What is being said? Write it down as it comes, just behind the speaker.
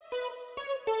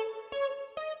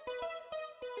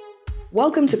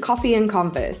Welcome to Coffee and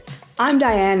Converse. I'm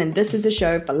Diane, and this is a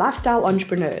show for lifestyle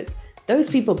entrepreneurs, those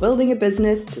people building a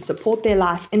business to support their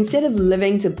life instead of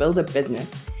living to build a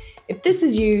business. If this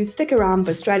is you, stick around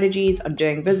for strategies on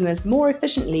doing business more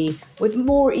efficiently, with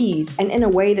more ease, and in a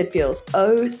way that feels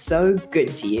oh so good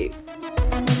to you.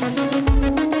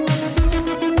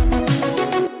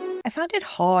 I found it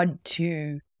hard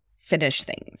to finish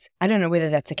things. I don't know whether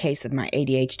that's a case of my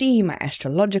ADHD, my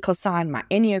astrological sign, my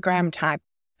Enneagram type,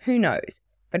 who knows?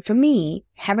 But for me,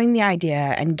 having the idea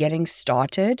and getting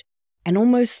started and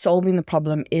almost solving the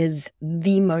problem is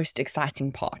the most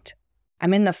exciting part.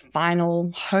 I'm in the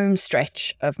final home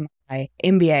stretch of my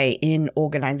MBA in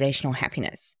organizational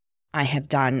happiness. I have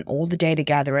done all the data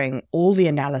gathering, all the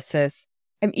analysis.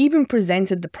 I've even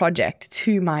presented the project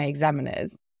to my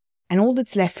examiners. And all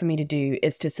that's left for me to do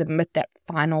is to submit that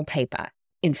final paper.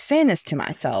 In fairness to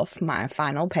myself, my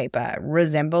final paper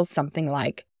resembles something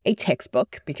like a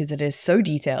textbook because it is so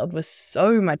detailed with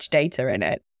so much data in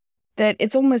it that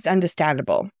it's almost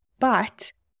understandable.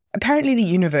 But apparently the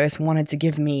universe wanted to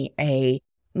give me a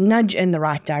nudge in the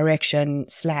right direction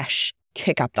 /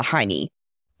 kick up the hiney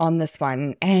on this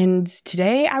one. And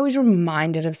today I was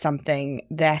reminded of something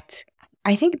that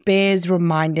I think bears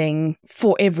reminding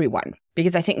for everyone,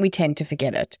 because I think we tend to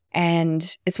forget it.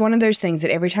 And it's one of those things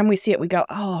that every time we see it, we go,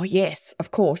 oh, yes,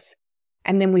 of course.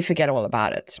 And then we forget all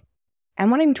about it. And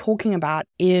what I'm talking about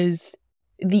is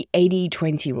the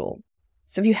 80-20 rule.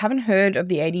 So if you haven't heard of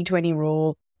the 80-20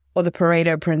 rule or the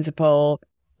Pareto principle,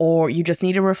 or you just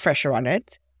need a refresher on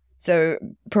it. So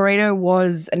Pareto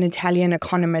was an Italian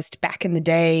economist back in the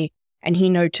day, and he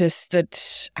noticed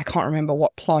that, I can't remember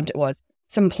what plant it was,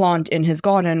 some plant in his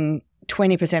garden,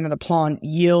 20% of the plant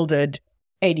yielded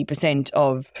 80%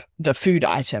 of the food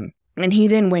item. And he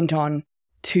then went on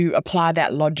to apply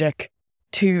that logic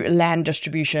to land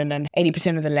distribution, and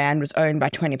 80% of the land was owned by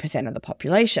 20% of the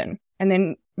population. And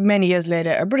then many years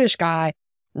later, a British guy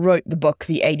wrote the book,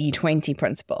 The 80-20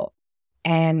 Principle.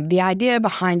 And the idea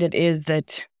behind it is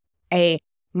that a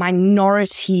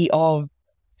minority of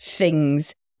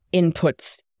things,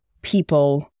 inputs,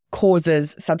 people,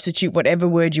 causes, substitute whatever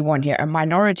word you want here, a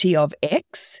minority of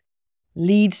X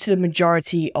leads to the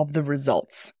majority of the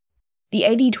results. The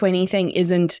 80-20 thing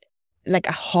isn't like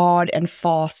a hard and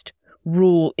fast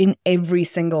rule in every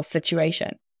single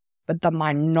situation, but the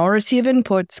minority of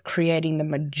inputs creating the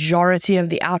majority of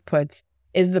the outputs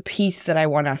is the piece that I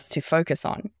want us to focus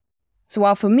on. So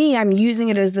while for me, I'm using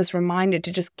it as this reminder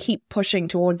to just keep pushing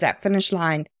towards that finish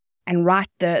line and write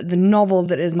the novel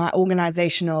that is my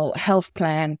organizational health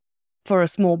plan for a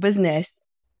small business,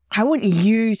 I want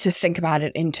you to think about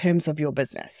it in terms of your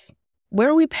business. Where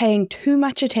are we paying too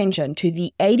much attention to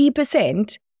the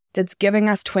 80% that's giving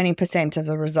us 20% of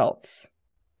the results?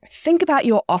 Think about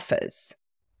your offers.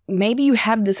 Maybe you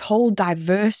have this whole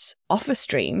diverse offer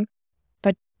stream,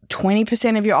 but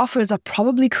 20% of your offers are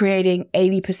probably creating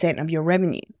 80% of your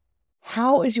revenue.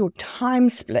 How is your time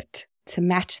split to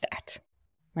match that?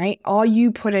 Right? Are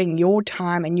you putting your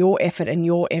time and your effort and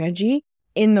your energy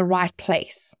in the right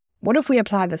place? What if we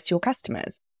apply this to your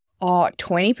customers? Are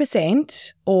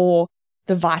 20% or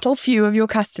the vital few of your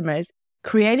customers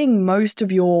creating most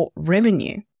of your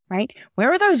revenue, right?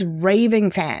 Where are those raving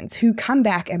fans who come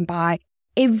back and buy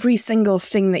every single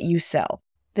thing that you sell,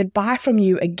 that buy from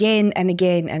you again and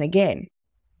again and again?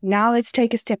 Now let's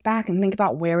take a step back and think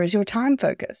about, where is your time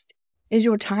focused? Is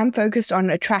your time focused on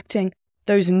attracting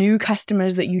those new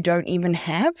customers that you don't even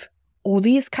have, or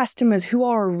these customers who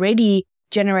are already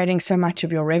generating so much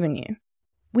of your revenue?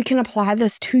 We can apply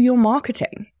this to your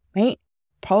marketing, right?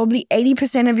 Probably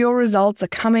 80% of your results are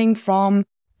coming from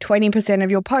 20%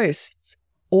 of your posts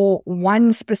or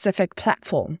one specific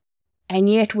platform. And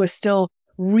yet we're still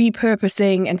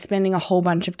repurposing and spending a whole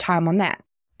bunch of time on that.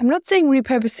 I'm not saying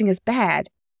repurposing is bad,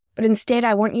 but instead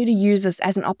I want you to use this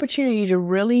as an opportunity to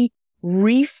really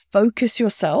refocus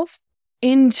yourself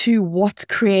into what's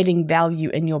creating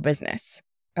value in your business.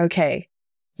 Okay,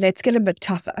 let's get a bit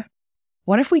tougher.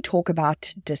 What if we talk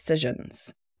about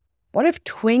decisions? What if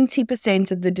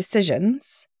 20% of the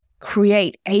decisions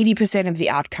create 80% of the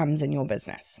outcomes in your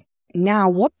business? Now,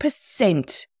 what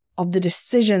percent of the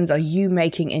decisions are you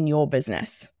making in your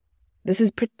business? This is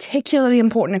particularly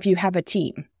important if you have a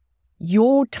team.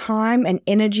 Your time and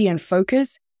energy and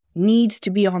focus needs to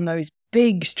be on those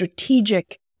big,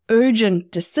 strategic,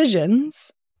 urgent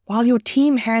decisions while your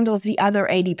team handles the other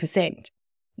 80%.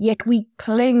 Yet we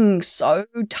cling so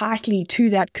tightly to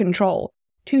that control,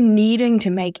 to needing to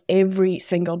make every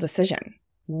single decision.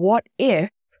 What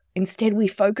if instead we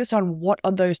focus on what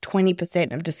are those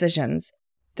 20% of decisions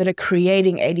that are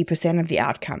creating 80% of the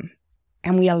outcome?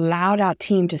 And we allowed our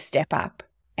team to step up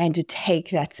and to take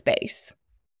that space.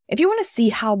 If you want to see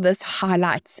how this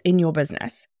highlights in your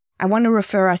business, I want to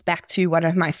refer us back to one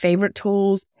of my favorite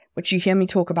tools, which you hear me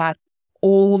talk about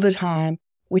all the time,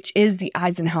 which is the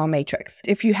Eisenhower Matrix.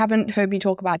 If you haven't heard me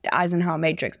talk about the Eisenhower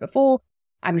Matrix before,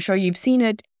 I'm sure you've seen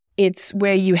it. It's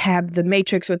where you have the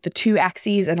matrix with the 2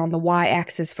 axes, and on the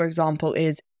y-axis, for example,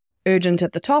 is urgent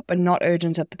at the top and not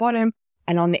urgent at the bottom.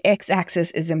 And on the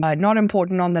x-axis is not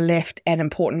important on the left and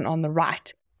important on the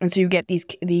right. And so you get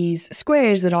these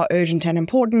squares that are urgent and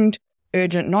important,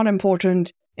 urgent, not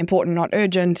important, important, not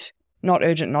urgent, not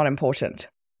important.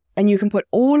 And you can put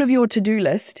all of your to-do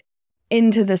list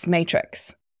into this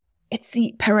matrix. It's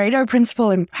the Pareto principle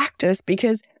in practice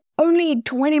because only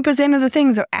 20% of the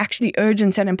things are actually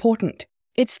urgent and important.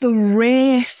 It's the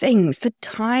rare things, the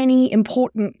tiny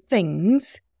important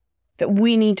things that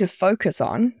we need to focus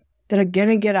on that are going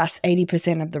to get us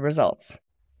 80% of the results.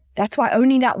 That's why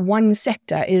only that one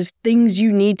sector is things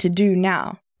you need to do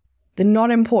now. The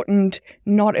not important,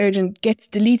 not urgent gets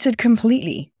deleted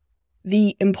completely.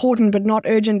 The important but not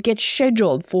urgent gets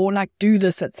scheduled for do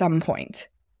this at some point.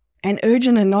 And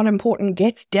urgent and not important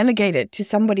gets delegated to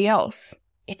somebody else.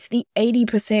 It's the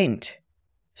 80%.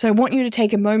 So I want you to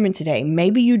take a moment today.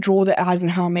 Maybe you draw the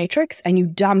Eisenhower Matrix and you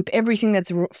dump everything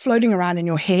that's floating around in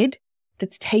your head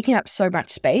that's taking up so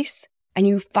much space, and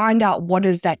you find out what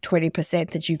is that 20%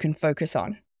 that you can focus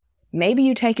on. Maybe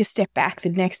you take a step back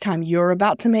the next time you're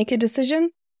about to make a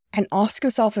decision and ask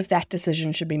yourself if that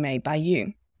decision should be made by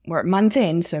you. We're at month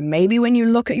end, so maybe when you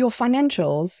look at your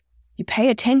financials, you pay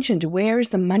attention to where is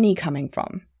the money coming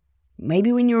from.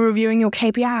 Maybe when you're reviewing your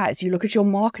KPIs, you look at your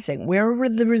marketing, where are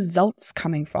the results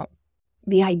coming from?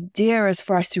 The idea is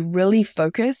for us to really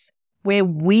focus where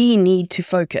we need to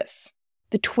focus.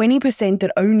 The 20%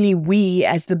 that only we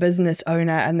as the business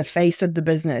owner and the face of the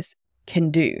business can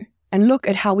do. And look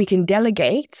at how we can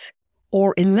delegate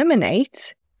or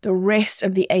eliminate the rest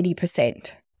of the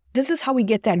 80%. This is how we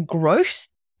get that growth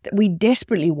that we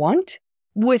desperately want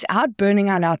without burning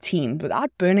out our team, without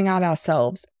burning out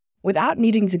ourselves, without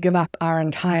needing to give up our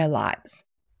entire lives.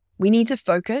 We need to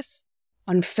focus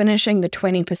on finishing the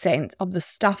 20% of the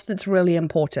stuff that's really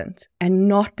important and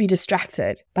not be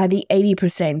distracted by the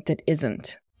 80% that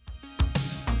isn't.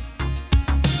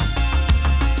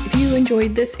 If you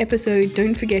enjoyed this episode,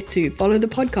 don't forget to follow the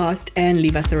podcast and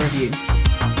leave us a review.